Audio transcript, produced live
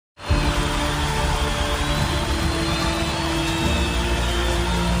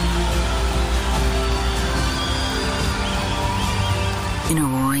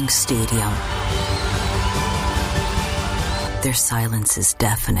stadium. Their silence is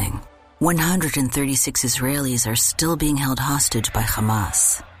deafening. 136 Israelis are still being held hostage by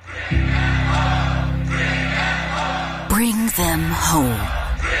Hamas. Bring them home.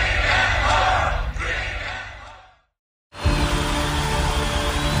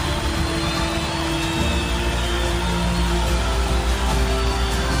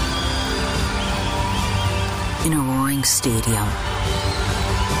 In a roaring stadium,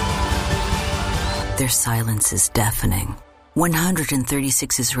 their silence is deafening.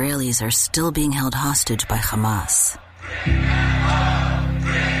 136 Israelis are still being held hostage by Hamas.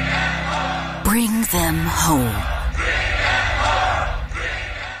 Bring them home.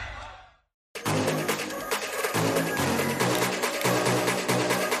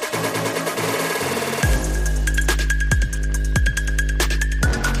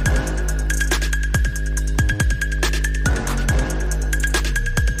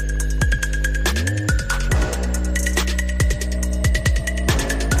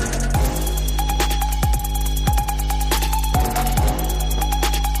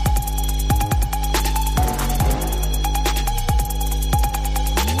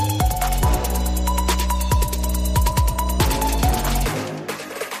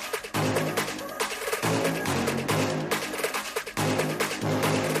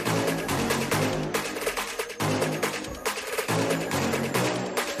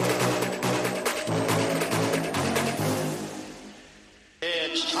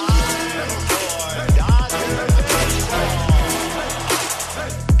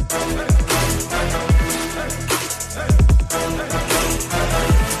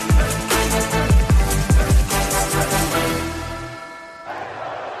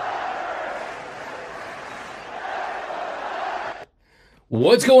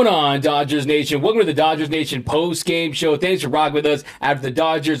 What's going on, Dodgers Nation? Welcome to the Dodgers Nation post-game show. Thanks for rocking with us after the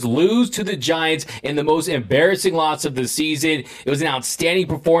Dodgers lose to the Giants in the most embarrassing loss of the season. It was an outstanding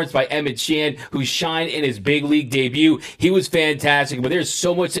performance by Emmet, Sheehan, who shined in his big league debut. He was fantastic, but there's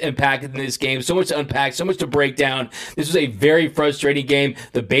so much to unpack in this game, so much to unpack, so much to break down. This was a very frustrating game.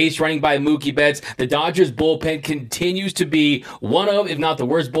 The base running by Mookie Betts. The Dodgers bullpen continues to be one of, if not the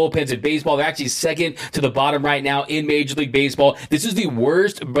worst bullpens in baseball. They're actually second to the bottom right now in Major League Baseball. This is the worst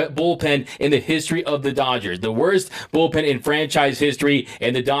bullpen in the history of the Dodgers. The worst bullpen in franchise history,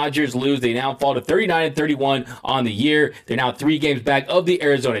 and the Dodgers lose. They now fall to 39-31 on the year. They're now 3 games back of the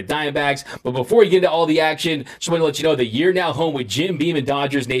Arizona Diamondbacks. But before we get into all the action, just want to let you know that you're now home with Jim Beam and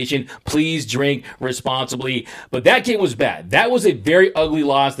Dodgers Nation. Please drink responsibly. But that game was bad. That was a very ugly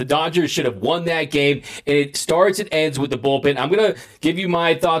loss. The Dodgers should have won that game, and it starts and ends with the bullpen. I'm going to give you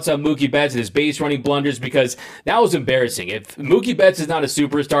my thoughts on Mookie Betts and his base running blunders because that was embarrassing. If Mookie Betts is not a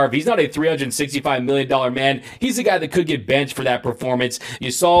superstar, if he's not a $365 million man, he's the guy that could get benched for that performance.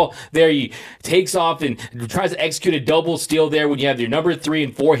 You saw there he takes off and tries to execute a double steal there when you have your number 3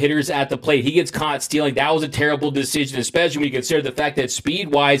 and 4 hitters at the plate. He gets caught stealing. That was a terrible decision, especially when you consider the fact that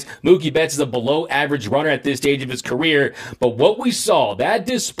speed-wise, Mookie Betts is a below-average runner at this stage of his career. But what we saw, that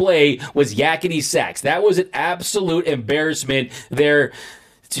display was yakety sax. That was an absolute embarrassment there.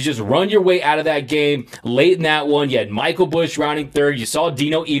 To just run your way out of that game late in that one. You had Michael Busch rounding third. You saw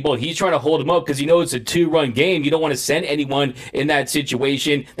Dino Ebel. He's trying to hold him up because you know it's a 2-run game. You don't want to send anyone in that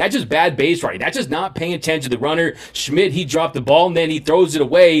situation. That's just bad base running. That's just not paying attention to the runner. Schmidt, he dropped the ball and then he throws it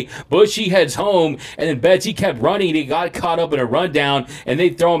away. Busch, he heads home. And then Betts, he kept running. He got caught up in a rundown and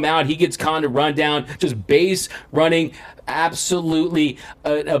they throw him out. He gets caught in a rundown. Just base running. Absolutely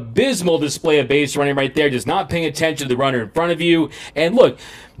an abysmal display of base running right there, just not paying attention to the runner in front of you. And look,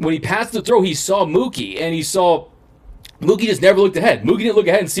 when he passed the throw, he saw Mookie, and he saw Mookie just never looked ahead. Mookie didn't look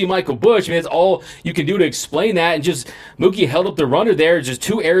ahead and see Michael Busch. I mean, that's all you can do to explain that. And just Mookie held up the runner there. Just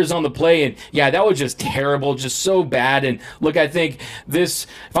 2 errors on the play. And, yeah, that was just terrible, just so bad. And, look, I think this,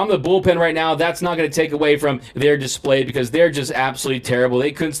 if I'm the bullpen right now, that's not going to take away from their display because they're just absolutely terrible.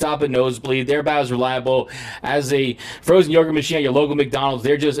 They couldn't stop a nosebleed. They're about as reliable as a frozen yogurt machine at your local McDonald's.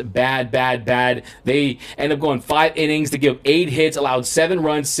 They're just bad, bad, bad. They end up going 5 innings to give 8 hits, allowed 7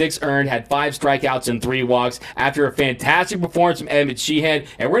 runs, 6 earned, had 5 strikeouts and 3 walks after a fantastic performance from Emmet Sheehan,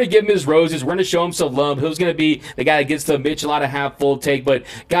 and we're going to give him his roses. We're going to show him some love. Who's going to be the guy that gets the Mitchell out of half full take? But,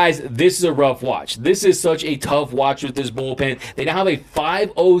 guys, this is a rough watch. This is such a tough watch with this bullpen. They now have a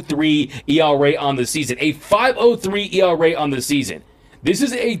 5.03 ERA on the season. A 5.03 ERA on the season. This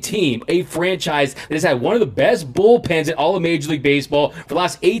is a team, a franchise that has had one of the best bullpens in all of Major League Baseball for the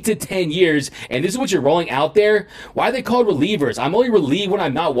last 8 to 10 years, and this is what you're rolling out there? Why are they called relievers? I'm only relieved when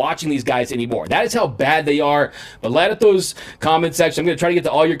I'm not watching these guys anymore. That is how bad they are. But let at those comment sections. I'm going to try to get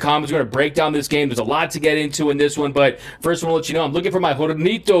to all your comments. We're going to break down this game. There's a lot to get into in this one, but first I want to let you know I'm looking for my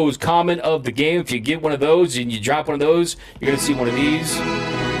Jornitos comment of the game. If you get one of those and you drop one of those, you're going to see one of these.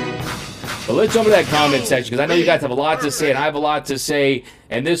 But let's jump into that comment section because I know you guys have a lot to say and I have a lot to say.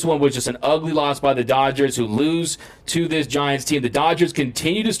 And this one was just an ugly loss by the Dodgers who lose to this Giants team. The Dodgers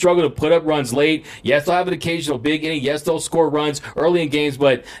continue to struggle to put up runs late. Yes, they'll have an occasional big inning. Yes, they'll score runs early in games,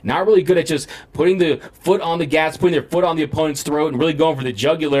 but not really good at just putting the foot on the gas, putting their foot on the opponent's throat and really going for the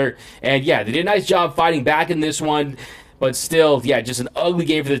jugular. And yeah, they did a nice job fighting back in this one. But still, yeah, just an ugly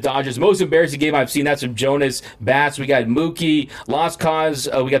game for the Dodgers. Most embarrassing game I've seen. That's from Jonas Bats. We got Mookie. Lost Cause.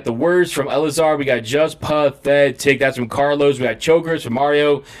 We got the worst from Elazar. We got Just Pathetic. That's from Carlos. We got Chokers from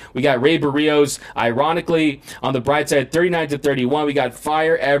Mario. We got Ray Barrios. Ironically, on the bright side, 39-31. We got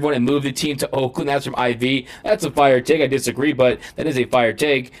Fire everyone and move the team to Oakland. That's from IV. That's a fire take. I disagree, but that is a fire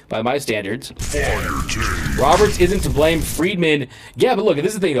take by my standards. Roberts isn't to blame. Friedman. Yeah, but look,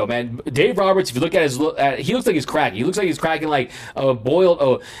 this is the thing, though, man. Dave Roberts, if you look at his he looks like he's cracking. He looks like he's cracking like a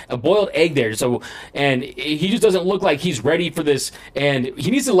boiled egg there. So, and he just doesn't look like he's ready for this. And he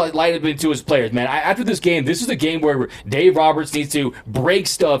needs to light up into his players, man. After this game, this is a game where Dave Roberts needs to break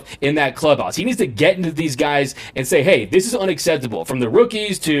stuff in that clubhouse. He needs to get into these guys and say, hey, this is unacceptable. From the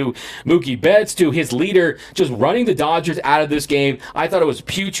rookies to Mookie Betts to his leader, just running the Dodgers out of this game. I thought it was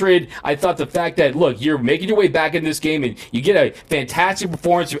putrid. I thought the fact that, look, you're making your way back in this game and you get a fantastic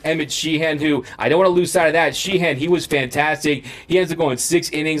performance from Emmet Sheehan, who I don't want to lose sight of that. Sheehan, he was fantastic. He ends up going 6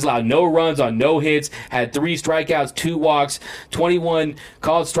 innings, allowed no runs on no hits, had 3 strikeouts, 2 walks, 21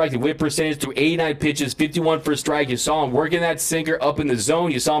 called strike to whip percentage through 89 pitches, 51 for a strike. You saw him working that sinker up in the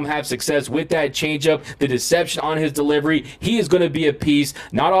zone. You saw him have success with that changeup, the deception on his delivery. He is going to be a piece.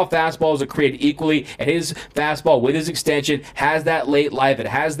 Not all fastballs are created equally, and his fastball with his extension has that late life. It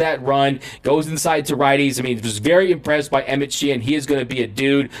has that run, goes inside to righties. I mean, I was very impressed by Emmet Sheehan. He is going to be a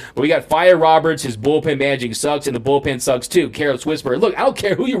dude. But we got Fire Roberts. His bullpen managing sucks, and the bullpen sucks too. Careless whisper. Look, I don't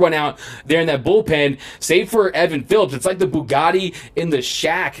care who you run out there in that bullpen, save for Evan Phillips. It's like the Bugatti in the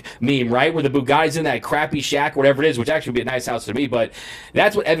shack meme, right? Where the Bugatti's in that crappy shack, whatever it is, which actually would be a nice house to me, but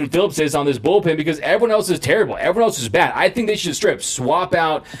that's what Evan Phillips is on this bullpen because everyone else is terrible. Everyone else is bad. I think they should swap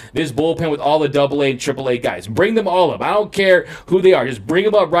out this bullpen with all the AA and AAA guys. Bring them all up. I don't care who they are. Just bring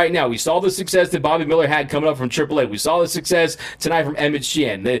them up right now. We saw the success that Bobby Miller had coming up from AAA. We saw the success tonight from Emmet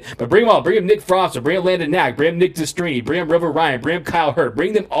Sheehan. But bring them all. Bring him Nick Frost, bring him Landon Knack, bring him Nick Destrini, bring him River Ryan, bring him Kyle Hurt.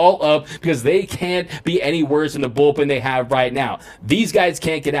 Bring them all up because they can't be any worse than the bullpen they have right now. These guys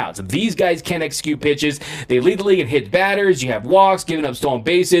can't get out. So these guys can't execute pitches. They lead the league in hit batters. You have walks, giving up stolen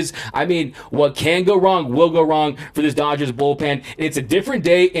bases. I mean, what can go wrong will go wrong for this Dodgers bullpen. It's a different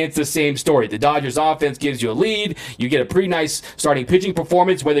day, and it's the same story. The Dodgers offense gives you a lead. You get a pretty nice starting pitching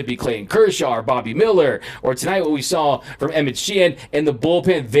performance, whether it be Clayton Kershaw or Bobby Miller, or tonight what we saw from Emmet Sheehan. And the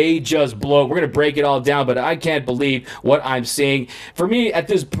bullpen, they just blow. We're going to break it all down, but I can't believe what I'm seeing. For me, at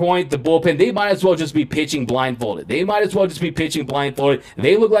this point, the bullpen, they might as well just be pitching blindfolded. They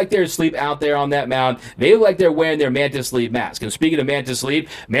look like they're asleep out there on that mound. They look like they're wearing their Manta Sleep mask. And speaking of Manta Sleep,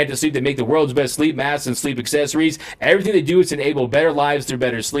 they make the world's best sleep masks and sleep accessories. Everything they do is to enable better lives through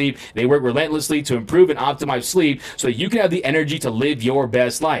better sleep. They work relentlessly to improve and optimize sleep so you can have the energy to live your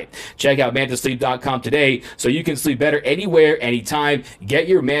best life. Check out mantasleep.com today so you can sleep better anywhere, anytime. Get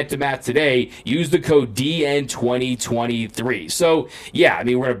your Manta mask today. Use the code DN2023. So, yeah, I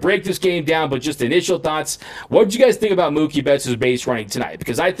mean, we're going to break this game down, but just initial thoughts. What did you guys think about Mookie Betts' base running tonight?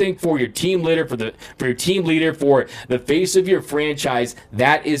 Because I think for your team leader, for the face of your franchise,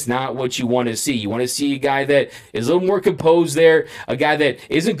 that is not what you want to see. You want to see a guy that is a little more composed there, a guy that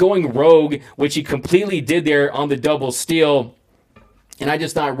isn't going rogue, which he completely did there on the double steal. And I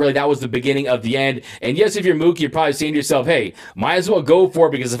just thought, really, that was the beginning of the end. And yes, if you're Mookie, you're probably saying to yourself, hey, might as well go for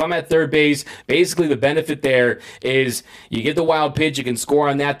it because if I'm at third base, basically the benefit there is you get the wild pitch, you can score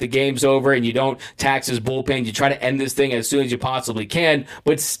on that, the game's over, and you don't tax his bullpen. You try to end this thing as soon as you possibly can.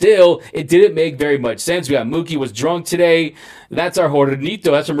 But still, it didn't make very much sense. We got Mookie was drunk today. That's our Jornito.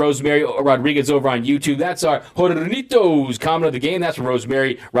 That's from Rosemary Rodriguez over on YouTube. That's our Jornitos comment of the game. That's from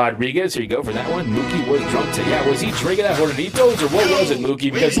Rosemary Rodriguez. Here you go for that one. Mookie was drunk today. Yeah, was he drinking that Jornitos or what was wasn't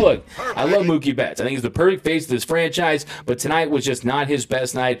Mookie because, look, I love Mookie Betts. I think he's the perfect face of this franchise, but tonight was just not his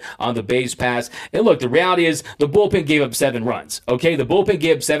best night on the base pass. And look, the reality is the bullpen gave up 7 runs, okay? The bullpen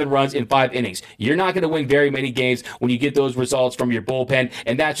gave up 7 runs in 5 innings. You're not going to win very many games when you get those results from your bullpen,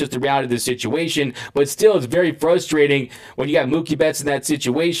 and that's just the reality of the situation. But still, it's very frustrating when you got Mookie Betts in that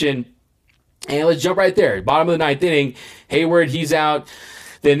situation. And let's jump right there. Bottom of the 9th inning, Hayward, he's out.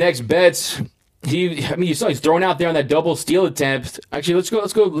 The next Betts, you saw he's thrown out there on that double steal attempt. Actually, let's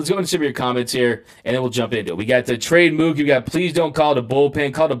go into some of your comments here, and then we'll jump into it. We got the trade Mookie. We got please don't call it a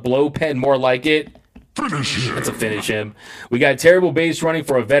bullpen, call it a blow pen, more like it. Finish him. That's a finish him. We got terrible base running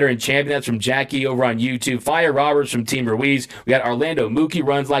for a veteran champion. That's from Jackie over on YouTube. Fire Roberts from Team Ruiz. We got Orlando. Mookie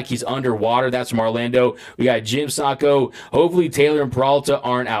runs like he's underwater. That's from Orlando. We got Jim Sacco. Hopefully Taylor and Peralta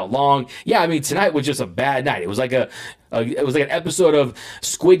aren't out long. Yeah, I mean, tonight was just a bad night. It was like an episode of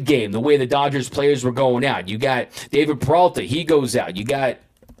Squid Game, the way the Dodgers players were going out. You got David Peralta. He goes out. You got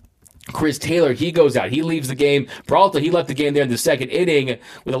Chris Taylor, he goes out. He leaves the game. Peralta, he left the game there in the 2nd inning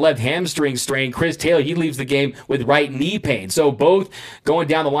with a left hamstring strain. Chris Taylor, he leaves the game with right knee pain. So both going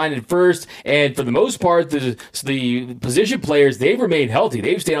down the line in first. And for the most part, the position players, they've remained healthy.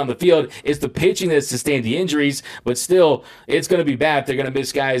 They've stayed on the field. It's the pitching that sustained the injuries. But still, it's going to be bad if they're going to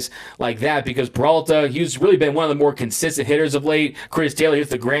miss guys like that because Peralta, he's really been one of the more consistent hitters of late. Chris Taylor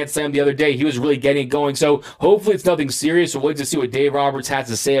hit the grand slam the other day. He was really getting it going. So hopefully it's nothing serious. We'll wait to see what Dave Roberts has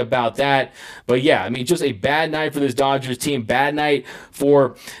to say about that. But yeah, I mean, just a bad night for this Dodgers team, bad night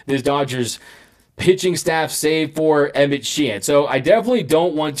for this Dodgers pitching staff, save for Emmet Sheehan. So I definitely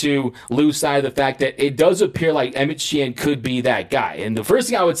don't want to lose sight of the fact that it does appear like Emmet Sheehan could be that guy. And the first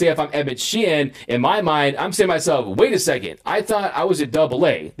thing I would say if I'm Emmet Sheehan, in my mind, I'm saying to myself, wait a second, I thought I was at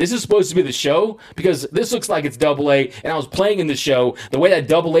AA. This is supposed to be the show because this looks like it's AA, and I was playing in the show the way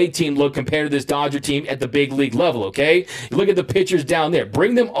that AA team looked compared to this Dodger team at the big league level, okay? You look at the pitchers down there.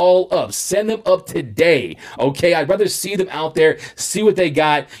 Bring them all up. Send them up today, okay? I'd rather see them out there, see what they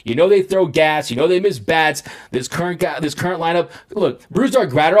got. You know they throw gas. You know they miss bats. This current lineup. Look, Brusdar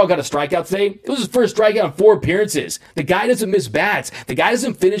Graterol got a strikeout today. It was his first strikeout in 4 appearances. The guy doesn't miss bats. The guy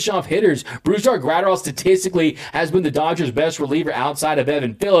doesn't finish off hitters. Brusdar Graterol statistically has been the Dodgers' best reliever outside of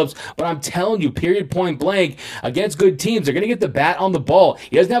Evan Phillips. But I'm telling you, period, point blank, against good teams, they're going to get the bat on the ball.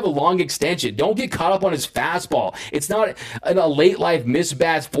 He doesn't have a long extension. Don't get caught up on his fastball. It's not a late life miss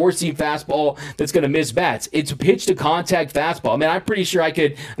bats, 4-seam fastball that's going to miss bats. It's a pitch to contact fastball. I mean, I'm pretty sure I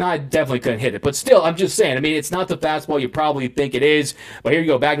definitely couldn't hit it. But still, I'm just saying, I mean, it's not the fastball you probably think it is. But here you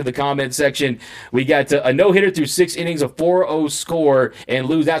go, back to the comment section. We got a no-hitter through 6 innings, a 4-0 score, and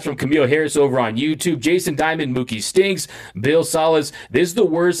lose. That's from Camille Harris over on YouTube. Jason Diamond, Mookie stinks. Bill Salas, this is the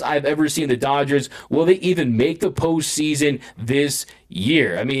worst I've ever seen the Dodgers. Will they even make the postseason this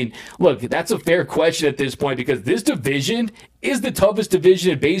year? I mean, look, that's a fair question at this point because this division is the toughest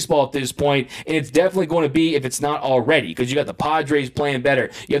division in baseball at this point, and it's definitely going to be if it's not already because you got the Padres playing better,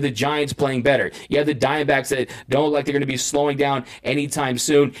 you have the Giants playing better, you have the Diamondbacks that don't look like they're going to be slowing down anytime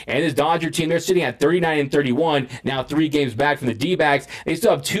soon, and this Dodger team, they're sitting at 39-31, now 3 games back from the D-backs. They still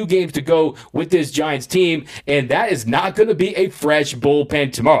have 2 games to go with this Giants team, and that is not going to be a fresh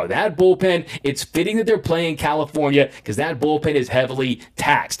bullpen tomorrow. That bullpen, it's fitting that they're playing California because that bullpen is heavily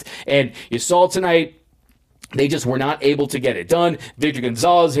taxed, and you saw tonight, they just were not able to get it done. Victor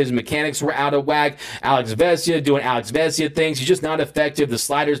Gonzalez, his mechanics were out of whack. Alex Vesia doing Alex Vesia things. He's just not effective. The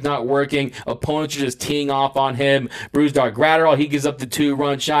slider's not working. Opponents are just teeing off on him. Brusdar Graterol, he gives up the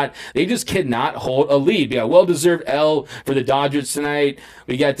 2-run shot. They just cannot hold a lead. We got well-deserved L for the Dodgers tonight.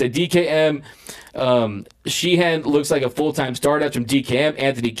 We got the DKM. Sheehan looks like a full-time starter. That's from DKM.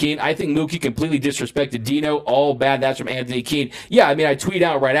 Anthony Keene. I think Mookie completely disrespected Dino. All bad. That's from Anthony Keene. Yeah, I mean, I tweeted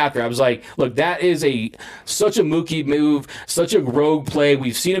out right after. I was like, look, that is such a Mookie move, such a rogue play.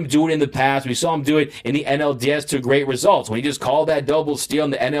 We've seen him do it in the past. We saw him do it in the NLDS to great results. When he just called that double steal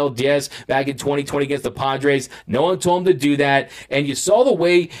in the NLDS back in 2020 against the Padres, no one told him to do that. And you saw the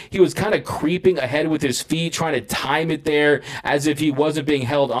way he was kind of creeping ahead with his feet, trying to time it there as if he wasn't being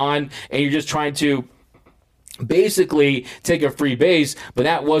held on, and you're just trying to basically take a free base, but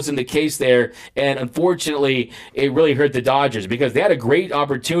that wasn't the case there, and unfortunately it really hurt the Dodgers because they had a great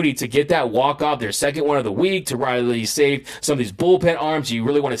opportunity to get that walk-off, their second one of the week, to really save some of these bullpen arms. Do you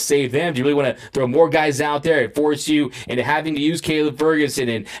really want to save them? Do you really want to throw more guys out there and force you into having to use Caleb Ferguson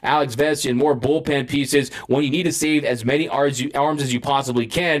and Alex Vesia and more bullpen pieces when you need to save as many arms as you possibly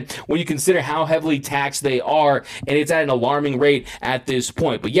can when you consider how heavily taxed they are, and it's at an alarming rate at this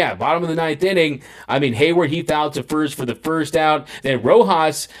point. But yeah, bottom of the 9th inning, I mean, Hayward, he fouled to first for the first out. Then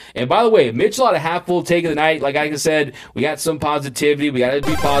Rojas, and by the way, Mitchell had a half full take of the night. Like I said, we got some positivity. We got to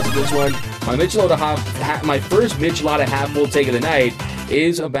be positive this one. My first Mitchell out of half full take of the night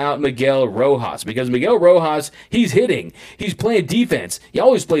is about Miguel Rojas, because Miguel Rojas, he's hitting. He's playing defense. He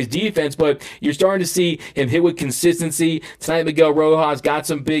always plays defense, but you're starting to see him hit with consistency. Tonight, Miguel Rojas got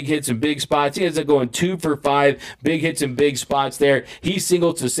some big hits in big spots. He ends up going 2 for 5, big hits in big spots there. He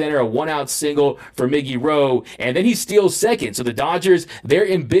singles to center, a 1-out single for Miggy Rowe, and then he steals second. So the Dodgers, they're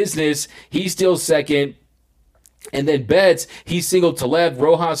in business. He steals second. And then Betts, he singled to left.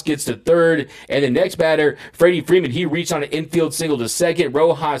 Rojas gets to third. And the next batter, Freddie Freeman, he reached on an infield single to second.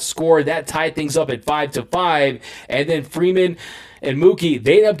 Rojas scored. That tied things up at 5-5. And then Freeman and Mookie,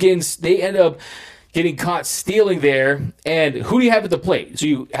 they end up getting caught stealing there. And who do you have at the plate? So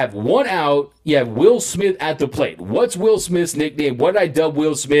you have 1 out. You have Will Smith at the plate. What's Will Smith's nickname? What did I dub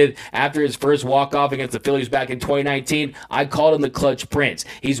Will Smith after his first walk-off against the Phillies back in 2019? I called him the Clutch Prince.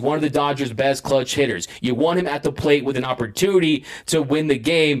 He's one of the Dodgers' best clutch hitters. You want him at the plate with an opportunity to win the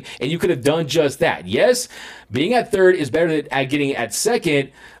game, and you could have done just that. Yes, being at third is better than at getting at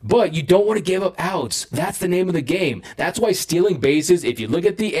second, but you don't want to give up outs. That's the name of the game. That's why stealing bases, if you look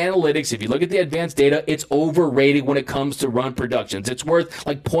at the analytics, if you look at the advanced data, it's overrated when it comes to run productions. It's worth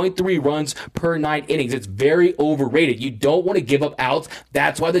like 0.3 runs per 9 innings. It's very overrated. You don't want to give up outs.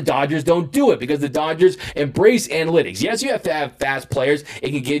 That's why the Dodgers don't do it, because the Dodgers embrace analytics. Yes, you have to have fast players. It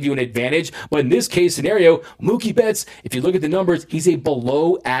can give you an advantage. But in this case scenario, Mookie Betts, if you look at the numbers, he's a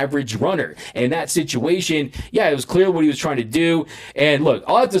below average runner. And in that situation, yeah, it was clear what he was trying to do. And look,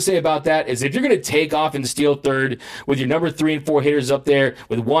 all I have to say about that is if you're going to take off and steal third with your number 3 and 4 hitters up there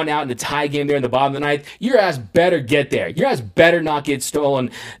with 1 out in the tie game there in the bottom of the ninth, your ass better get there. Your ass better not get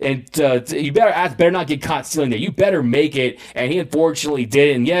stolen, and you better not get caught stealing there. You better make it, and he unfortunately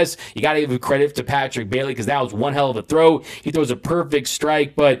did. And yes, you got to give credit to Patrick Bailey, because that was one hell of a throw. He throws a perfect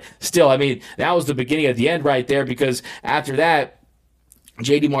strike, but still, I mean, that was the beginning of the end right there, because after that,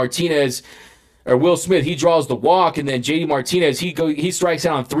 Will Smith, he draws the walk, and then JD Martinez, he strikes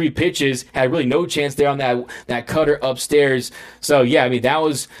out on 3 pitches, had really no chance there on that cutter upstairs. So, yeah, I mean, that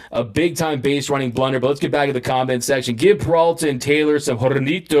was a big-time base-running blunder, but let's get back to the comment section. Give Peralta and Taylor some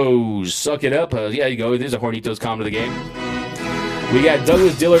Hornitos. Suck it up. Yeah, you go. There's a Hornitos comment of the game. We got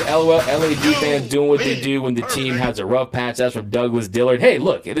Douglas Dillard, LOL, LAD fans doing what they do when the team has a rough patch. That's from Douglas Dillard. Hey,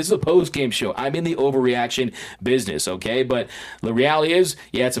 look, this is a post-game show. I'm in the overreaction business, okay? But the reality is,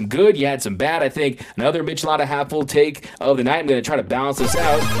 you had some good, you had some bad. I think another Michelada half-full take of the night. I'm going to try to balance this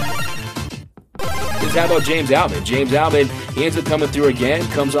out. How about James Outman? James Outman, he ends up coming through again,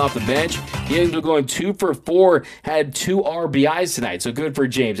 comes off the bench. He ended up going 2 for 4, had 2 RBIs tonight. So good for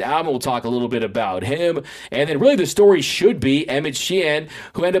James Outman. We'll talk a little bit about him. And then really the story should be Emmet Sheehan,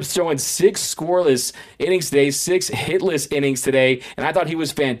 who ended up throwing 6 scoreless innings today, 6 hitless innings today. And I thought he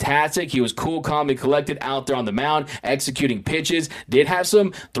was fantastic. He was cool, calm, and collected out there on the mound, executing pitches. Did have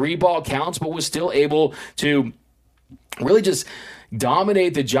some 3-ball counts, but was still able to really just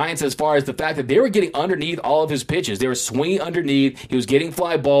dominate the Giants as far as the fact that they were getting underneath all of his pitches. They were swinging underneath. He was getting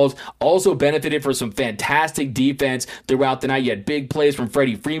fly balls. Also benefited from some fantastic defense throughout the night. You had big plays from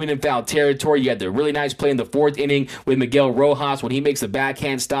Freddie Freeman in foul territory. You had the really nice play in the 4th inning with Miguel Rojas when he makes the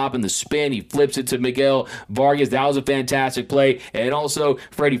backhand stop and the spin. He flips it to Miguel Vargas. That was a fantastic play. And also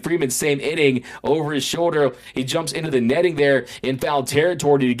Freddie Freeman, same inning, over his shoulder. He jumps into the netting there in foul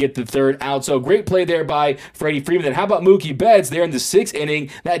territory to get the 3rd out. So great play there by Freddie Freeman. Then how about Mookie Betts there in the 6th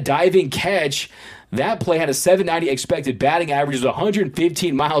inning, that diving catch? That play had a 790 expected batting average, was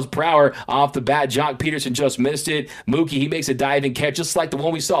 115 miles per hour off the bat. Jock Peterson just missed it. Mookie, he makes a diving catch just like the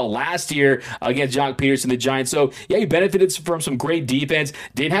one we saw last year against Jock Peterson, the Giants. So, yeah, he benefited from some great defense.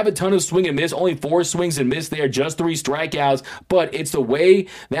 Didn't have a ton of swing and miss, only 4 swings and miss there, just 3 strikeouts. But it's the way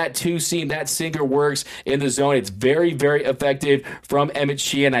that 2-seam, that sinker works in the zone. It's very, very effective from Emmet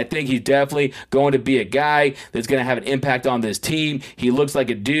Sheehan. I think he's definitely going to be a guy that's going to have an impact on this team. He looks like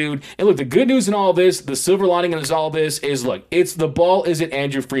a dude. And look, the good news in all this, the silver lining in all this is, look, it's the ball isn't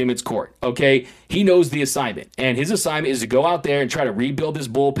Andrew Freeman's court, okay? He knows the assignment, and his assignment is to go out there and try to rebuild this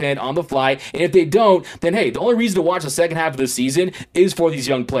bullpen on the fly, and if they don't, then hey, the only reason to watch the second half of the season is for these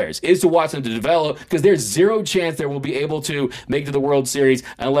young players, is to watch them to develop, because there's zero chance they will be able to make it to the World Series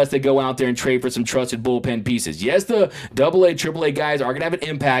unless they go out there and trade for some trusted bullpen pieces. Yes, the AA, AAA guys are going to have an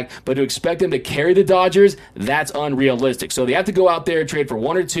impact, but to expect them to carry the Dodgers, that's unrealistic. So they have to go out there and trade for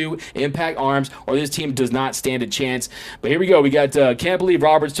 1 or 2 impact arms, or this team does not stand a chance. But here we go. We got, can't believe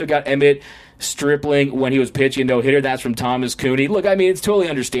Roberts took out Emmet. Stripling when he was pitching no-hitter. That's from Thomas Cooney. Look, I mean, it's totally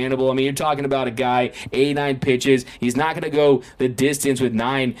understandable. I mean, you're talking about a guy, 89 pitches. He's not going to go the distance with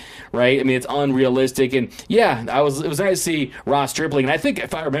 9, right? I mean, it's unrealistic. And, yeah, it was nice to see Ross Stripling. And I think,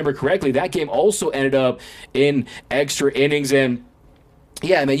 if I remember correctly, that game also ended up in extra innings. And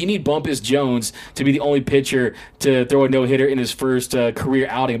yeah, man, you need Bumpus Jones to be the only pitcher to throw a no-hitter in his first career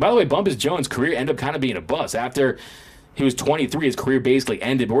outing. By the way, Bumpus Jones' career ended up kind of being a bust. After he was 23, his career basically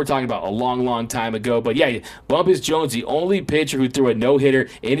ended, but we're talking about a long, long time ago. But yeah, Bumpus Jones, the only pitcher who threw a no-hitter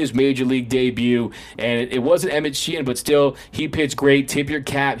in his major league debut, and it wasn't Emmet Sheehan, but still, he pitched great. Tip your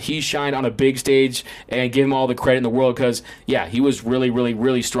cap. He shined on a big stage, and give him all the credit in the world because, yeah, he was really, really,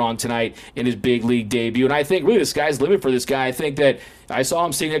 really strong tonight in his big league debut. And I think really the sky's the limit for this guy. I think that I saw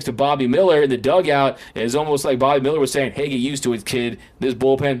him sitting next to Bobby Miller in the dugout. It's almost like Bobby Miller was saying, hey, get used to it, kid. This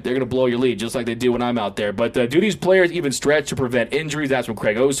bullpen, they're going to blow your lead just like they do when I'm out there. But do these players even stretch to prevent injuries? That's from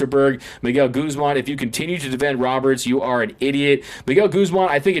Craig Osterberg. Miguel Guzman, if you continue to defend Roberts, you are an idiot. Miguel Guzman,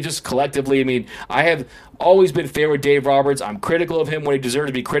 I think it just collectively, I mean, I have always been fair with Dave Roberts. I'm critical of him when he deserves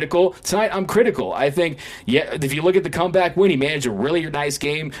to be critical. Tonight, I'm critical. I think, yeah, if you look at the comeback win, he managed a really nice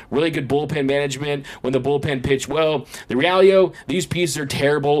game, really good bullpen management when the bullpen pitched well. The reality, these pieces are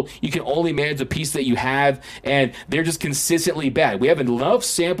terrible. You can only manage the piece that you have, and they're just consistently bad. We have enough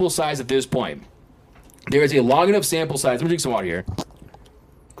sample size at this point. There is a long enough sample size. Let me drink some water here.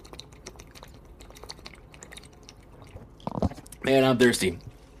 Man, I'm thirsty.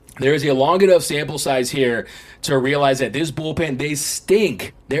 There is a long enough sample size here to realize that this bullpen, they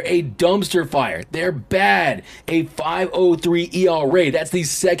stink. They're a dumpster fire. They're bad. A 5.03 ERA. That's the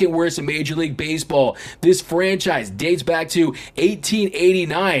second worst in Major League Baseball. This franchise dates back to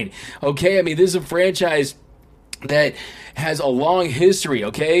 1889. Okay, I mean, this is a franchise that has a long history,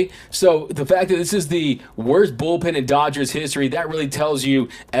 okay? So the fact that this is the worst bullpen in Dodgers history, that really tells you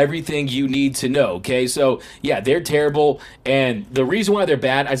everything you need to know, okay? So, yeah, they're terrible, and the reason why they're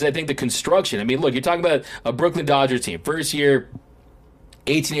bad is I think the construction. I mean, look, you're talking about a Brooklyn Dodgers team. First year,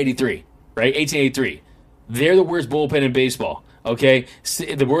 1883, right? 1883. They're the worst bullpen in baseball. Okay,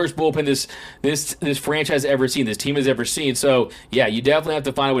 the worst bullpen this franchise ever seen, this team has ever seen. So yeah, you definitely have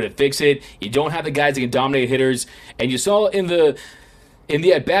to find a way to fix it. You don't have the guys that can dominate hitters, and you saw in the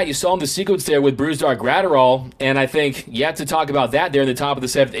at bat, you saw in the sequence there with Brusdar Graterol, and I think you have to talk about that there in the top of the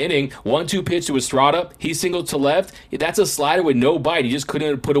 7th inning. 1-2 pitch to Estrada, he singled to left. That's a slider with no bite. He just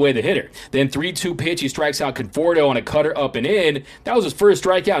couldn't put away the hitter. Then 3-2 pitch, he strikes out Conforto on a cutter up and in. That was his first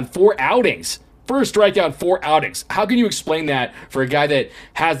strikeout in 4 outings. First strikeout, 4 outings. How can you explain that for a guy that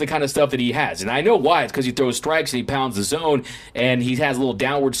has the kind of stuff that he has? And I know why. It's because he throws strikes and he pounds the zone, and he has a little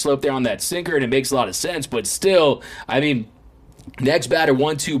downward slope there on that sinker, and it makes a lot of sense. But still, I mean, next batter,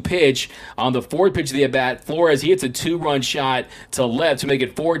 1-2 pitch. On the 4th pitch of the at-bat, Flores, he hits a 2-run shot to left to make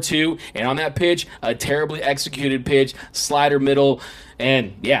it 4-2. And on that pitch, a terribly executed pitch, slider middle.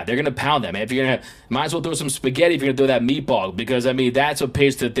 And, yeah, they're going to pound that, man. If you're going to, might as well throw some spaghetti if you're going to throw that meatball. Because, I mean, that's a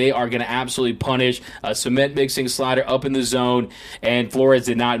pitch that they are going to absolutely punish. A cement mixing slider up in the zone. And Flores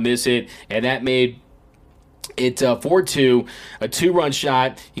did not miss it. And that made it 4-2, a 2-run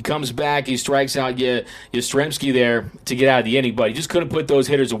shot. He comes back, he strikes out Yastrzemski there to get out of the inning, but he just couldn't put those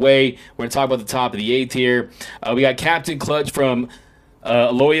hitters away. We're going to talk about the top of the 8th here. We got Captain Clutch from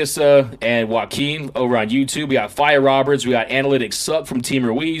Aloysia and Joaquin over on YouTube. We got Fire Roberts. We got Analytics Suck from Team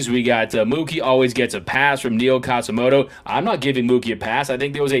Ruiz. We got Mookie always gets a pass from Neil Kasamoto. I'm not giving Mookie a pass. I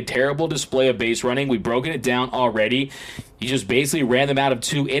think there was a terrible display of base running. We've broken it down already. He just basically ran them out of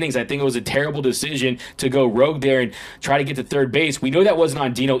 2 innings. I think it was a terrible decision to go rogue there and try to get to third base. We know that wasn't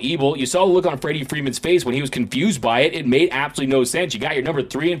on Dino Ebel. You saw the look on Freddie Freeman's face when he was confused by it. It made absolutely no sense. You got your number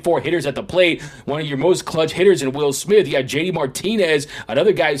 3 and 4 hitters at the plate. One of your most clutch hitters in Will Smith. You got JD Martinez,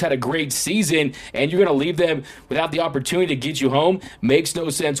 another guy who's had a great season, and you're going to leave them without the opportunity to get you home. Makes no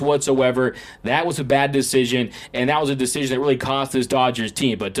sense whatsoever. That was a bad decision, and that was a decision that really cost this Dodgers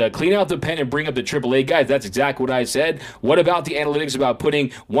team. But clean out the pen and bring up the AAA guys. That's exactly what I said. What about the analytics about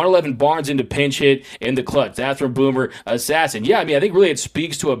putting 111 Barnes into pinch hit in the clutch? That's from Boomer Assassin. Yeah, I mean, I think really it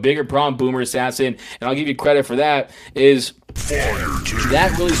speaks to a bigger problem, Boomer Assassin, and I'll give you credit for that, is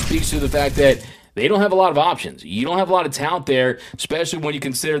that really speaks to the fact that they don't have a lot of options. You don't have a lot of talent there, especially when you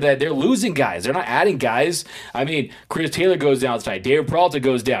consider that they're losing guys. They're not adding guys. I mean, Chris Taylor goes down tonight. David Peralta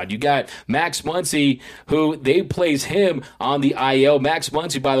goes down. You got Max Muncy, who they place him on the IL. Max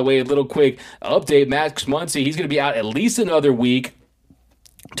Muncy, by the way, a little quick update. Max Muncy, he's going to be out at least another week.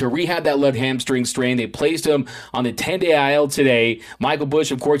 to rehab that left hamstring strain. They placed him on the 10-day IL today. Michael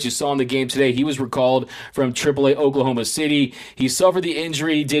Busch, of course, you saw in the game today, he was recalled from AAA Oklahoma City. He suffered the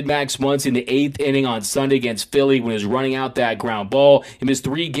injury, did Max Muncy in the 8th inning on Sunday against Philly when he was running out that ground ball. He missed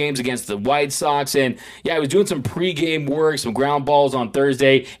 3 games against the White Sox, and yeah, he was doing some pregame work, some ground balls on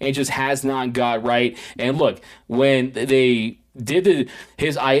Thursday, and it just has not got right. And look, when they did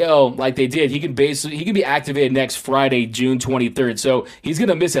his IL like they did, he can be activated next Friday, June 23rd. So he's going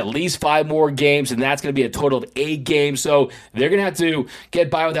to miss at least 5 more games, and that's going to be a total of 8 games. So they're going to have to get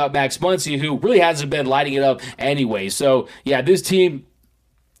by without Max Muncy, who really hasn't been lighting it up anyway. So yeah, this team,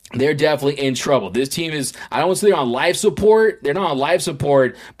 they're definitely in trouble. This team is, I don't want to say they're on life support. They're not on life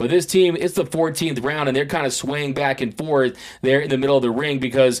support, but this team, it's the 14th round, and they're kind of swaying back and forth there in the middle of the ring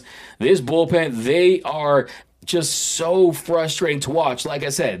because this bullpen, they are just so frustrating to watch. Like I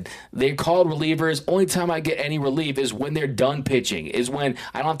said, they're called relievers. Only time I get any relief is when they're done pitching, is when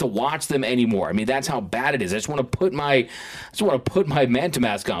I don't have to watch them anymore. I mean, that's how bad it is. I just want to put my Manta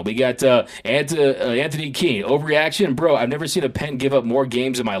mask on. We got Anthony Keene. Overreaction, bro. I've never seen a pen give up more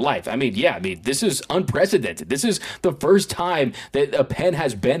games in my life. I mean, this is unprecedented. This is the first time that a pen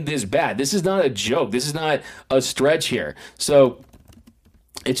has been this bad. This is not a joke. This is not a stretch here. So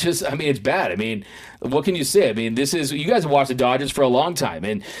it's just, I mean, it's bad. I mean, what can you say? I mean, you guys have watched the Dodgers for a long time,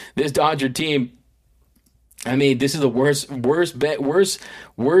 and this Dodger team, I mean, this is the worst bullpen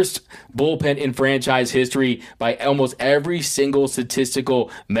in franchise history by almost every single statistical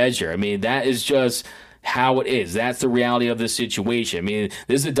measure. I mean, that is just how it is. That's the reality of the situation. I mean,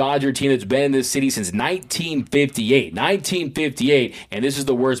 this is a Dodger team that's been in this city since 1958, and this is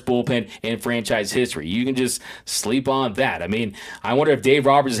the worst bullpen in franchise history. You can just sleep on that. I mean, I wonder if Dave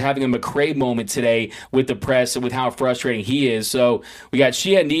Roberts is having a McRae moment today with the press and with how frustrating he is. So we got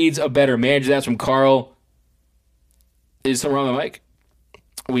Sheehan needs a better manager. That's from Carl. Is someone on the mic?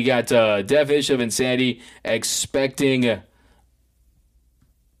 We got Definition of Insanity expecting.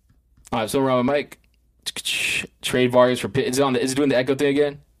 Someone on the mic. Trade Vargas for Pitt. Is it doing the echo thing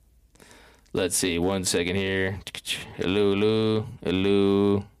again? Let's see. 1 second here. Hello.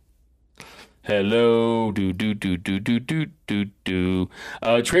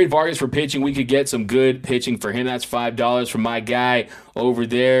 Trade Vargas for pitching. We could get some good pitching for him. That's $5 from my guy over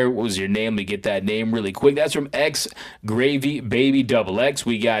there. What was your name? Let me get that name really quick. That's from X Gravy Baby Double X.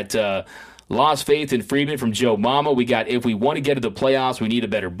 We got Lost Faith in Freeman from Joe Mama. We got if we want to get to the playoffs, we need a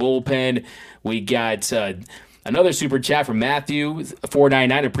better bullpen. We got another super chat from Matthew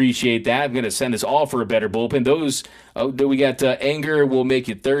 499. Appreciate that. I'm going to send this all for a better bullpen. We got anger will make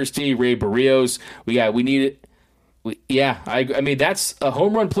you thirsty. Ray Barrios. We need it. I mean, that's a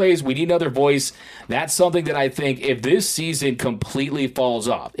home run plays. We need another voice. That's something that I think if this season completely falls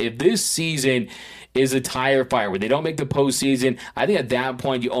off, if this season is a tire fire where they don't make the postseason, I think at that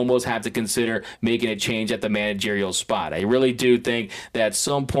point you almost have to consider making a change at the managerial spot. I really do think that at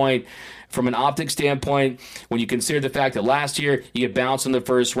some point, from an optics standpoint, when you consider the fact that last year you get bounced in the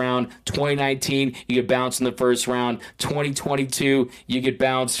first round, 2019 you get bounced in the first round, 2022 you get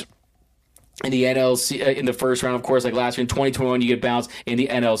bounced in the NLC in the first round, of course, like last year in 2021, you get bounced in the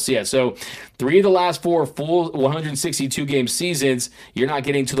NLCS. So 3 of the last 4 full 162 game seasons, you're not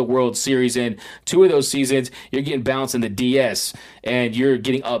getting to the World Series, and 2 of those seasons, you're getting bounced in the DS, and you're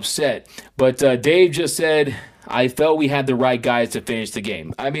getting upset. But Dave just said, I felt we had the right guys to finish the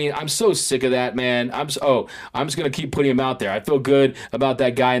game. I mean, I'm so sick of that, man. I'm just going to keep putting him out there. I feel good about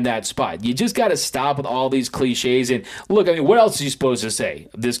that guy in that spot. You just got to stop with all these cliches. And look, I mean, what else are you supposed to say?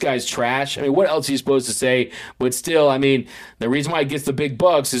 This guy's trash? I mean, what else are you supposed to say? But still, I mean, the reason why he gets the big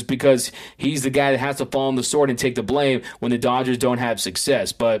bucks is because he's the guy that has to fall on the sword and take the blame when the Dodgers don't have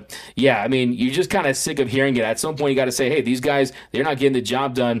success. But yeah, I mean, you're just kind of sick of hearing it. At some point, you got to say, hey, these guys, they're not getting the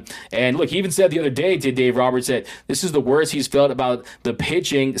job done. And look, he even said the other day to Dave Roberts that this is the worst he's felt about the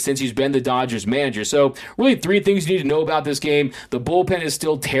pitching since he's been the Dodgers manager. So really 3 things you need to know about this game. The bullpen is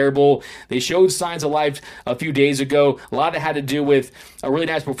still terrible. They showed signs of life a few days ago. A lot of it had to do with a really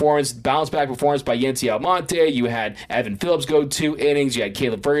nice performance, bounce back performance by Yency Almonte. You had Evan Phillips go 2 innings. You had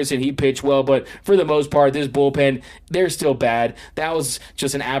Caleb Ferguson. He pitched well, but for the most part, this bullpen, they're still bad. That was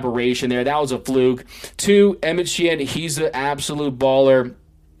just an aberration there. That was a fluke. 2, Emmet Sheehan, he's an absolute baller.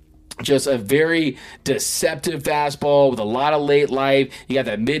 Just a very deceptive fastball with a lot of late life. You got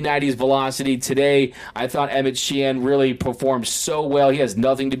that mid-90s velocity. Today, I thought Emmet Sheehan really performed so well. He has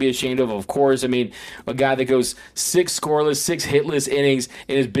nothing to be ashamed of course. I mean, a guy that goes 6 scoreless, 6 hitless innings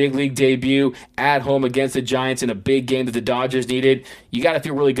in his big league debut at home against the Giants in a big game that the Dodgers needed. You got to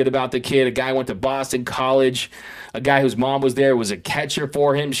feel really good about the kid. A guy went to Boston College. a guy whose mom was there, was a catcher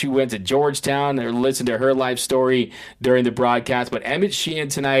for him. She went to Georgetown and listened to her life story during the broadcast. But Emmet Sheehan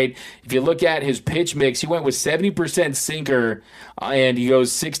tonight, if you look at his pitch mix, he went with 70% sinker, and he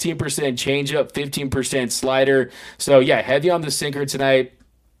goes 16% changeup, 15% slider. So, yeah, heavy on the sinker tonight.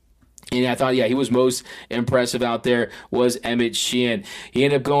 And I thought, he was most impressive out there was Emmet Sheehan. He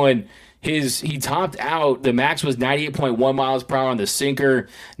ended up going... He topped out, the max was 98.1 miles per hour on the sinker,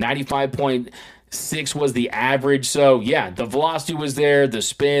 95.6 was the average. So, the velocity was there, the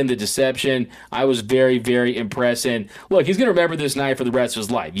spin, the deception. I was very, very impressed. And look, he's going to remember this night for the rest of his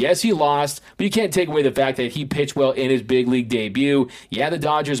life. Yes, he lost, but you can't take away the fact that he pitched well in his big league debut. Yeah, the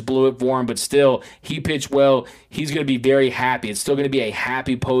Dodgers blew it for him, but still, he pitched well. He's going to be very happy. It's still going to be a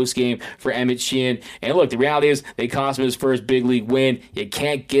happy post game for Emmet Sheehan. And look, the reality is they cost him his first big league win. You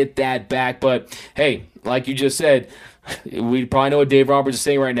can't get that back. But, hey, like you just said, we probably know what Dave Roberts is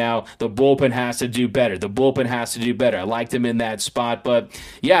saying right now. The bullpen has to do better. The bullpen has to do better. I liked him in that spot. But,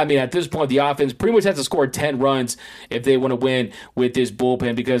 at this point, the offense pretty much has to score 10 runs if they want to win with this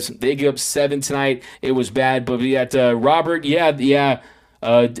bullpen because they give up 7 tonight. It was bad. But we got Robert,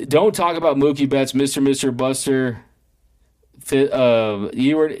 don't talk about Mookie Betts, Mr. Buster.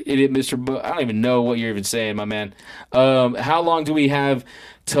 You were an idiot, I don't even know what you're even saying, my man. How long do we have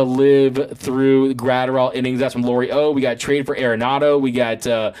to live through Gratterall innings? That's from Lori O. We got trade for Arenado. We got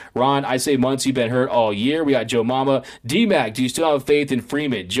Ron, I say Muncy been hurt all year. We got Joe Mama. D-Mac, do you still have faith in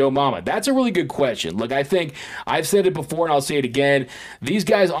Freeman? Joe Mama. That's a really good question. Look, I think I've said it before and I'll say it again. These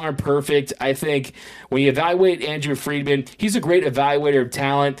guys aren't perfect. I think when you evaluate Andrew Friedman, he's a great evaluator of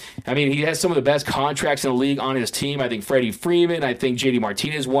talent. I mean, he has some of the best contracts in the league on his team. I think Freddie Freeman. I think JD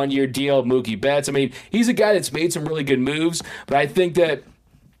Martinez 1-year deal. Mookie Betts. I mean, he's a guy that's made some really good moves, but I think that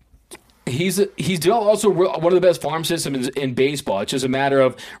he's also one of the best farm systems in baseball. It's just a matter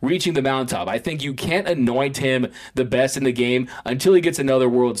of reaching the mountaintop. I think you can't anoint him the best in the game until he gets another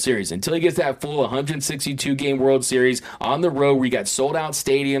World Series, until he gets that full 162-game World Series on the road where you got sold-out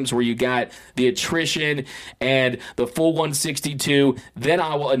stadiums, where you got the attrition and the full 162. Then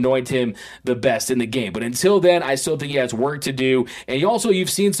I will anoint him the best in the game. But until then, I still think he has work to do. And you've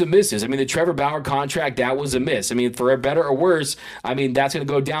seen some misses. I mean, the Trevor Bauer contract, that was a miss. I mean, for better or worse, that's going to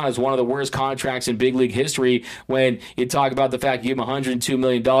go down as one of the worst contracts in big league history when you talk about the fact you give him $102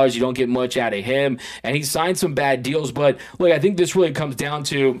 million, you don't get much out of him, and he signed some bad deals. But look, I think this really comes down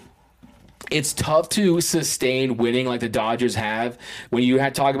to it's tough to sustain winning like the Dodgers have when you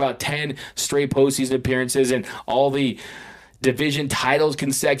talk about 10 straight postseason appearances and all the division titles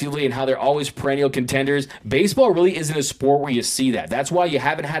consecutively and how they're always perennial contenders. Baseball really isn't a sport where you see that. That's why you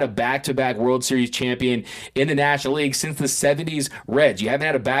haven't had a back-to-back World Series champion in the National League since the 70s Reds. You haven't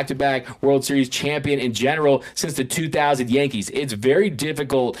had a back-to-back World Series champion in general since the 2000 Yankees. It's very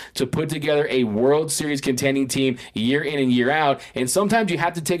difficult to put together a World Series contending team year in and year out, and sometimes you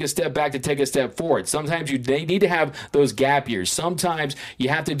have to take a step back to take a step forward. Sometimes they need to have those gap years. Sometimes you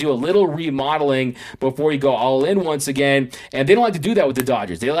have to do a little remodeling before you go all in once again. And they don't like to do that with the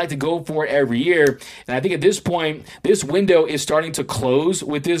Dodgers. They like to go for it every year. And I think at this point, this window is starting to close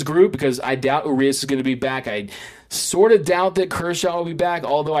with this group because I doubt Urias is going to be back. I sort of doubt that Kershaw will be back,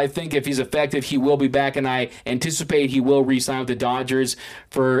 although I think if he's effective, he will be back, and I anticipate he will re-sign with the Dodgers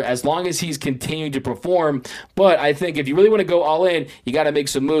for as long as he's continuing to perform. But I think if you really want to go all in, you got to make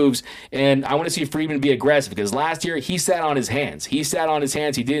some moves, and I want to see Friedman be aggressive because last year he sat on his hands.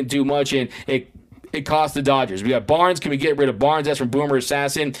 He didn't do much, and it cost the Dodgers. We got Barnes. Can we get rid of Barnes? That's from Boomer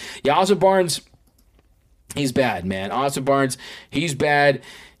Assassin. Yeah, Austin Barnes, he's bad, man. Austin Barnes, he's bad.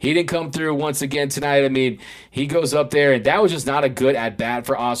 He didn't come through once again tonight. I mean, he goes up there, and that was just not a good at-bat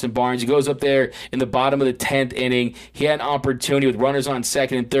for Austin Barnes. He goes up there in the bottom of the 10th inning. He had an opportunity with runners on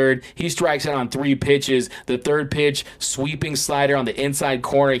second and third. He strikes out on 3 pitches. The third pitch, sweeping slider on the inside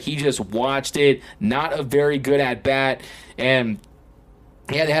corner. He just watched it. Not a very good at-bat, and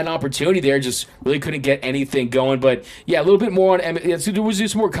yeah, they had an opportunity there, just really couldn't get anything going. But, yeah, a little bit more on Emmet. Let's do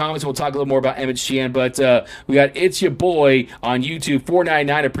some more comments, and we'll talk a little more about Emmet Sheehan. But we got It's Your Boy on YouTube,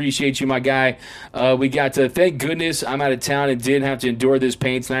 499. Appreciate you, my guy. We got thank goodness I'm out of town and didn't have to endure this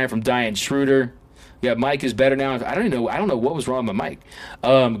pain tonight from Diane Schroeder. Yeah, Mike is better now. I don't know what was wrong with Mike.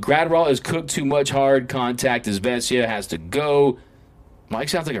 Gratterall is cooked too much hard contact. His Vesia has to go. Mike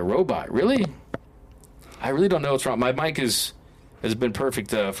sounds like a robot. Really? I really don't know what's wrong. My mic has been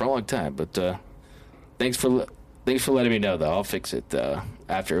perfect for a long time, but thanks for letting me know, though. I'll fix it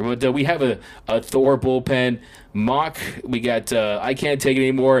after. But we have a Thor bullpen. Mock, we got I can't take it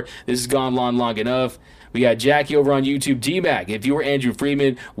anymore. This has gone long enough. We got Jackie over on YouTube. D-Mac, if you were Andrew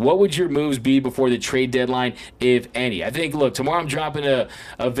Friedman, what would your moves be before the trade deadline, if any? I think, look, tomorrow I'm dropping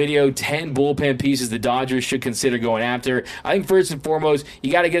a video, 10 bullpen pieces the Dodgers should consider going after. I think first and foremost,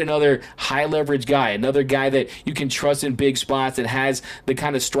 you got to get another high-leverage guy, another guy that you can trust in big spots that has the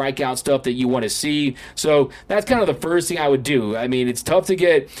kind of strikeout stuff that you want to see. So that's kind of the first thing I would do. I mean, it's tough to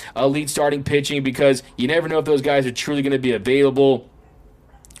get elite starting pitching because you never know if those guys are truly going to be available.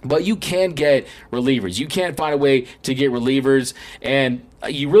 But you can get relievers. You can find a way to get relievers. And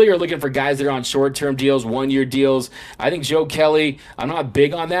you really are looking for guys that are on short-term deals, one-year deals. I think Joe Kelly, I'm not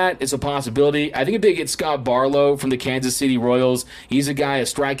big on that. It's a possibility. I think if they get Scott Barlow from the Kansas City Royals, he's a guy, a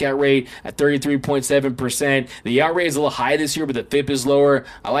strikeout rate at 33.7%. The ERA rate is a little high this year, but the FIP is lower.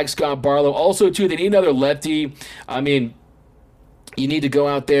 I like Scott Barlow. Also, too, they need another lefty. I mean, you need to go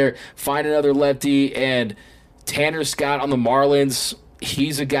out there, find another lefty, and Tanner Scott on the Marlins,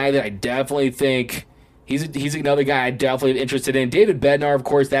 he's a guy that I definitely think he's another guy I definitely am interested in. David Bednar, of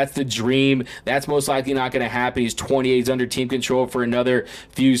course, that's the dream. That's most likely not going to happen. He's 28. He's under team control for another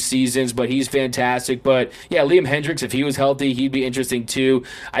few seasons, but he's fantastic. But, yeah, Liam Hendricks, if he was healthy, he'd be interesting too.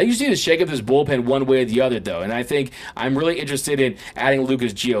 I just need to shake up this bullpen one way or the other, though, and I think I'm really interested in adding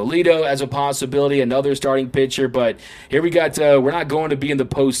Lucas Giolito as a possibility, another starting pitcher. But here we got we're not going to be in the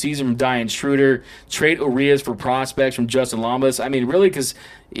postseason from Diane Schroeder. Trade Urias for prospects from Justin Lamas. I mean, really, because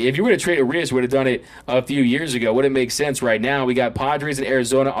if you were to trade Urias, we would have done it a few years ago. Wouldn't make sense right now. We got Padres and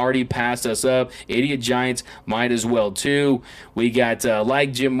Arizona already passed us up. Idiot Giants might as well, too. We got,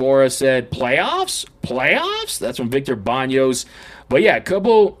 like Jim Mora said, playoffs? Playoffs? That's from Victor Banos. But, yeah,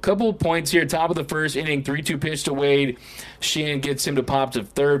 couple points here. Top of the first inning, 3-2 pitch to Wade. Sheehan gets him to pop to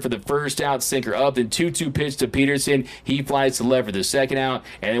third for the first out, sinker up. Then 2-2 pitch to Peterson. He flies to left for the second out.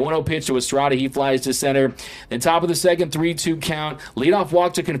 And then 1-0 pitch to Estrada. He flies to center. Then top of the second, 3-2 count. Leadoff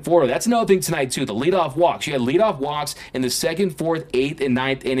walk to Conforto. That's another thing tonight, too. The leadoff walks. You had leadoff walks in the second, fourth, eighth, and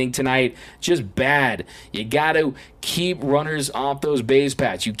ninth inning tonight. Just bad. You got to keep runners off those base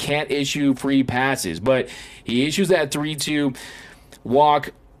paths. You can't issue free passes. But he issues that 3-2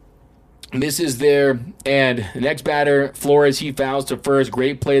 walk. Misses there, and next batter, Flores, he fouls to first.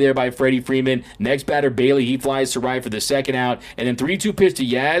 Great play there by Freddie Freeman. Next batter, Bailey, he flies to right for the second out. And then 3-2 pitch to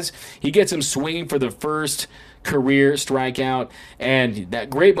Yaz. He gets him swinging for the first career strikeout. And that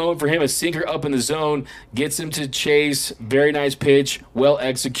great moment for him, a sinker up in the zone, gets him to chase. Very nice pitch, well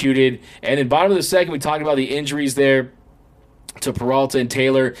executed. And then bottom of the second, we talked about the injuries there to Peralta and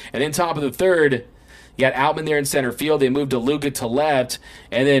Taylor. And then top of the third, you got Outman there in center field. They moved DeLuca to left.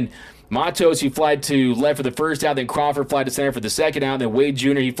 And then Matos, he flied to left for the first out, then Crawford flied to center for the second out, then Wade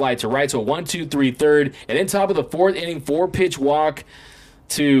Jr., he flied to right, so 1-2-3 third, and then top of the fourth inning, 4-pitch walk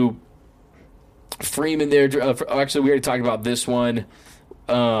to Freeman there. Actually, we already talked about this one.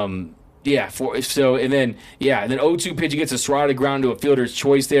 And then 0-2 pitch, he gets Estrada ground to a fielder's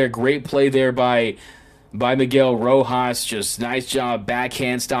choice there. Great play there by Miguel Rojas. Just nice job,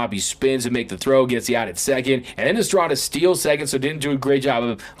 backhand stop. He spins and make the throw, gets the out at second. And then Estrada steals second, so didn't do a great job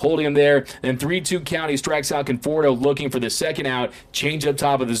of holding him there. Then 3-2 count, he strikes out Conforto looking for the second out. Change up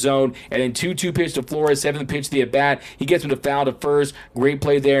top of the zone. And then 2-2 pitch to Flores, seventh pitch to the at-bat. He gets him to foul to first. Great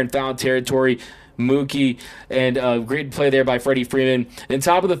play there in foul territory. Mookie, and great play there by Freddie Freeman. Then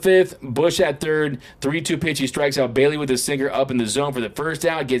top of the fifth, Bush at third, 3-2 pitch. He strikes out Bailey with a sinker up in the zone for the first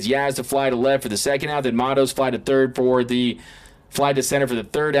out. Gets Yaz to fly to left for the second out. Then Matos fly to center for the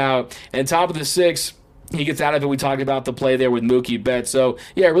third out. And top of the sixth, he gets out of it. We talked about the play there with Mookie Betts. So,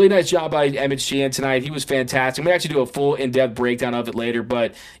 yeah, really nice job by Emmet Sheehan tonight. He was fantastic. We actually do a full in-depth breakdown of it later.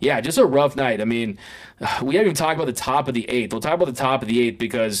 But, yeah, just a rough night. I mean, we haven't even talked about the top of the eighth. We'll talk about the top of the eighth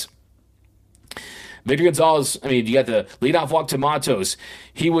because Victor Gonzalez, I mean, you got the leadoff walk to Matos.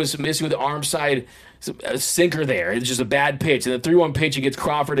 He was missing with the arm side sinker there. It's just a bad pitch. And the 3-1 pitch, he gets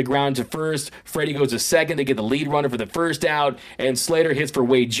Crawford to ground to first. Freddie goes to second to get the lead runner for the first out. And Slater hits for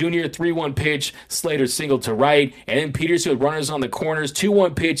Wade Jr. 3-1 pitch, Slater singled to right. And then Peterson with runners on the corners.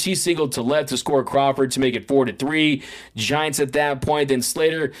 2-1 pitch, he singled to left to score Crawford to make it 4-3. Giants at that point. Then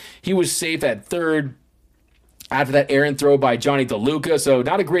Slater, he was safe at third after that errant throw by Johnny DeLuca. So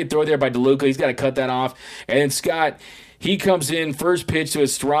not a great throw there by DeLuca. He's got to cut that off. And then Scott, he comes in, first pitch to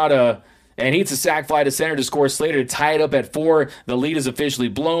Estrada, and he hits a sac fly to center to score Slater to tie it up at 4. The lead is officially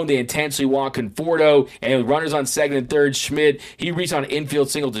blown. They intentionally walk Conforto, and with runners on second and third, Schmidt, he reached on infield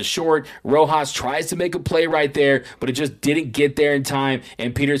single to short. Rojas tries to make a play right there, but it just didn't get there in time,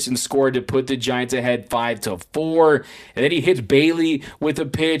 and Peterson scored to put the Giants ahead 5-4. And then he hits Bailey with a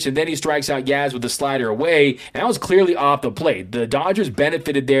pitch, and then he strikes out Yaz with the slider away, and that was clearly off the plate. The Dodgers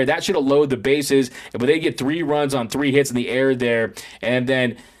benefited there. That should have loaded the bases, but they get 3 runs on 3 hits in the air there, and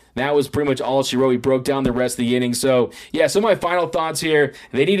then that was pretty much all she wrote. He broke down the rest of the inning. So, yeah, some of my final thoughts here.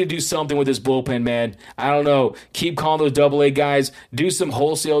 They need to do something with this bullpen, man. I don't know. Keep calling those AA guys. Do some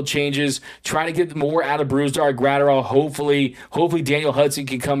wholesale changes. Try to get more out of Brewstar, Gratterall. Hopefully Daniel Hudson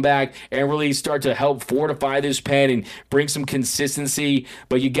can come back and really start to help fortify this pen and bring some consistency.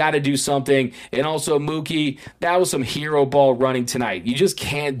 But you got to do something. And also, Mookie, that was some hero ball running tonight. You just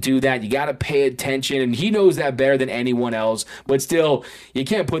can't do that. You got to pay attention. And he knows that better than anyone else. But still, you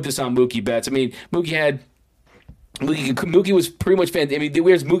can't put this on Mookie Betts. I mean, Mookie was pretty much fantastic. I mean,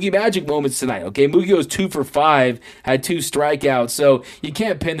 there's Mookie magic moments tonight, okay? Mookie was 2 for 5, had 2 strikeouts, so you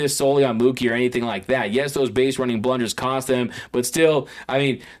can't pin this solely on Mookie or anything like that. Yes, those base running blunders cost them, but still, I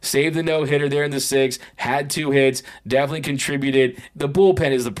mean, saved the no-hitter there in the 6th, had 2 hits, definitely contributed. The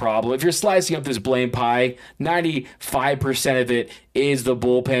bullpen is the problem. If you're slicing up this blame pie, 95% of it is the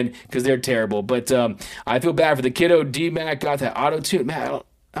bullpen because they're terrible. But I feel bad for the kiddo. D-Mac got that auto-tune. Man,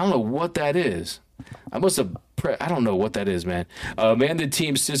 I don't know what that is. I don't know what that is, man. Man, the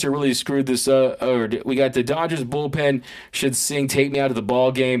team sister really screwed this up. We got the Dodgers bullpen should sing "Take Me Out of the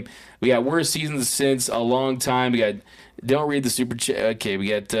Ball Game." We got worst seasons since a long time. We got don't read the super chat. Okay, we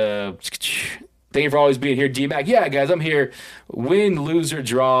got thank you for always being here, D-Mac. Yeah, guys, I'm here. Win, lose, or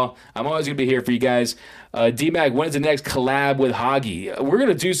draw. I'm always going to be here for you guys. D-Mac, when's the next collab with Hoggy? We're going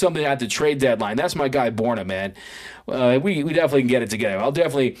to do something at the trade deadline. That's my guy, Borna, man. We definitely can get it together. I'll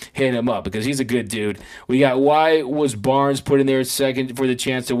definitely hit him up because he's a good dude. We got why was Barnes put in there second for the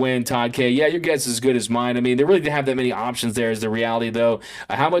chance to win, Todd K? Yeah, your guess is as good as mine. I mean, they really didn't have that many options there is the reality, though.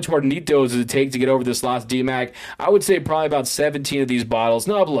 How much Hornitos does it take to get over this loss, D-Mac? I would say probably about 17 of these bottles.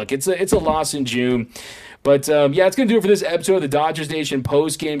 No, but look, it's a loss in June. But, yeah, it's going to do it for this episode of the Dodgers Nation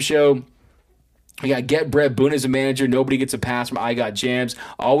post-game show. We got Get Brett Boone as a manager. Nobody gets a pass from I Got Jams.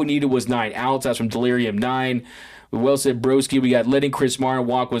 All we needed was 9 outs. That's from Delirium 9. We well said Broski. We got letting Chris Martin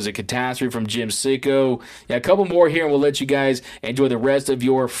walk was a catastrophe from Jim Sicko. Yeah, a couple more here, and we'll let you guys enjoy the rest of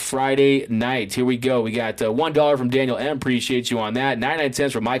your Friday night. Here we go. We got $1 from Daniel M. Appreciate you on that. 99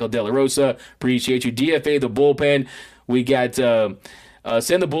 cents from Michael De La Rosa. Appreciate you. DFA the bullpen. We got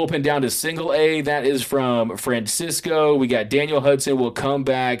send the bullpen down to single A. That is from Francisco. We got Daniel Hudson will come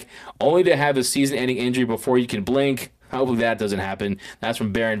back only to have a season-ending injury before you can blink. Hopefully that doesn't happen. That's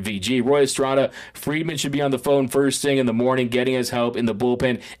from Baron VG. Roy Estrada, Friedman should be on the phone first thing in the morning, getting his help in the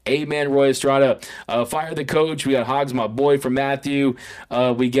bullpen. Amen, Roy Estrada. Fire the coach. We got Hogs, my boy, from Matthew.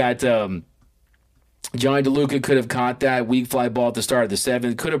 We got Johnny DeLuca could have caught that weak fly ball at the start of the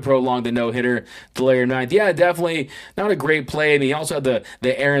 7th. Could have prolonged the no-hitter to later 9th. Yeah, definitely not a great play. I mean, he also had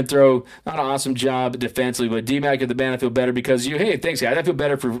the errant throw. Not an awesome job defensively, but D-Mac at the band, I feel better because you. Hey, thanks, guys. I feel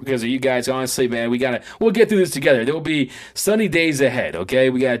better because of you guys. Honestly, man, we'll get through this together. There will be sunny days ahead, okay?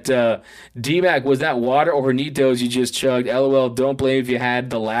 We got D-Mac. Was that water or Hornitos you just chugged? LOL, don't blame if you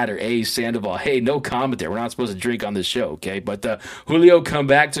had the latter. Hey, Sandoval. Hey, no comment there. We're not supposed to drink on this show, okay? But Julio come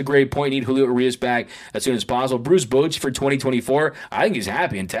back. It's a great point. Need Julio Urias back as soon as possible. Bruce Bochy for 2024. I think he's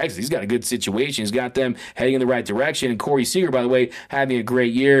happy in Texas. He's got a good situation. He's got them heading in the right direction. And Corey Seager, by the way, having a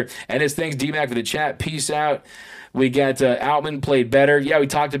great year. And his thanks, D-Mac, for the chat. Peace out. We got Outman played better. Yeah, we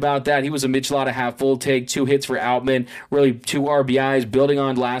talked about that. He was a Michelada half full take. 2 hits for Outman. Really 2 RBIs building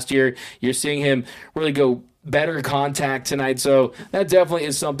on last year. You're seeing him really go better contact tonight. So that definitely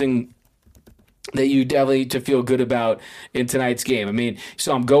is something that you definitely to feel good about in tonight's game. I mean,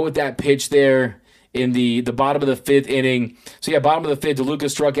 so I'm go with that pitch there in the bottom of the 5th inning. So, yeah, bottom of the 5th,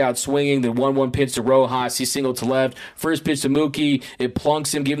 DeLuca struck out swinging. The 1-1 pitch to Rojas. He singled to left. First pitch to Mookie. It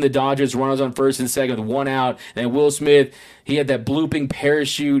plunks him, giving the Dodgers runners on first and second with 1 out. And then Will Smith, he had that blooping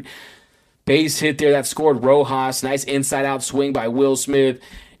parachute base hit there that scored Rojas. Nice inside-out swing by Will Smith.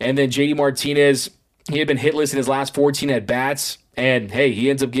 And then J.D. Martinez, he had been hitless in his last 14 at-bats. And, hey, he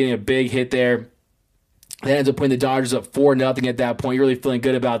ends up getting a big hit there. That ends up putting the Dodgers up 4-0 at that point. You're really feeling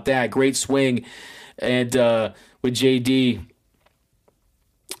good about that. Great swing. And with JD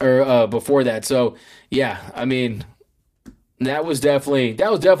or before that. So, yeah, I mean, that was definitely,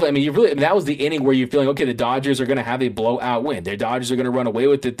 I mean, that was the inning where you're feeling, okay, the Dodgers are going to have a blowout win. The Dodgers are going to run away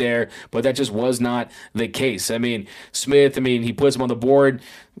with it there, but that just was not the case. I mean, Smith, he puts him on the board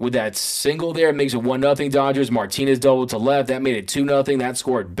with that single there. It makes it 1-0 Dodgers. Martinez doubled to left. That made it 2-0. That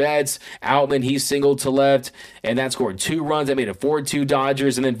scored Betts. Outman, he singled to left, and that scored 2 runs. That made it 4-2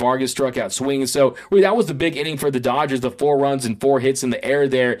 Dodgers, and then Vargas struck out swinging. So really, that was the big inning for the Dodgers, the 4 runs and 4 hits in the air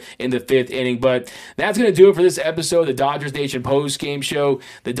there in the 5th inning. But that's going to do it for this episode of the Dodgers Nation post-game show.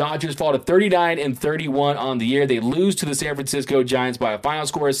 The Dodgers fall to 39-31 on the year. They lose to the San Francisco Giants by a final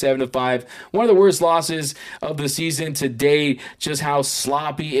score of 7-5. One of the worst losses of the season to date. Just how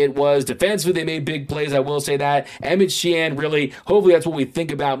sloppy sloppy it was. Defensively, they made big plays, I will say that. Emmet, Sheehan, really, hopefully that's what we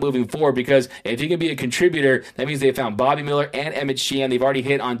think about moving forward, because if he can be a contributor, that means they found Bobby Miller and Emmet Sheehan. They've already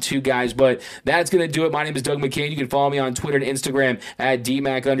hit on 2 guys, but that's going to do it. My name is Doug McCain. You can follow me on Twitter and Instagram at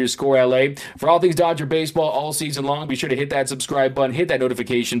DMAC_LA. For all things Dodger baseball all season long, be sure to hit that subscribe button, hit that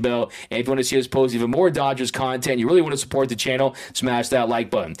notification bell, and if you want to see us post even more Dodgers content, you really want to support the channel, smash that like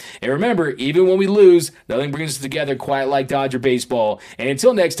button. And remember, even when we lose, nothing brings us together quite like Dodger baseball. And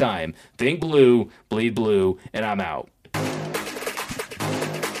until next time, think blue, bleed blue, and I'm out.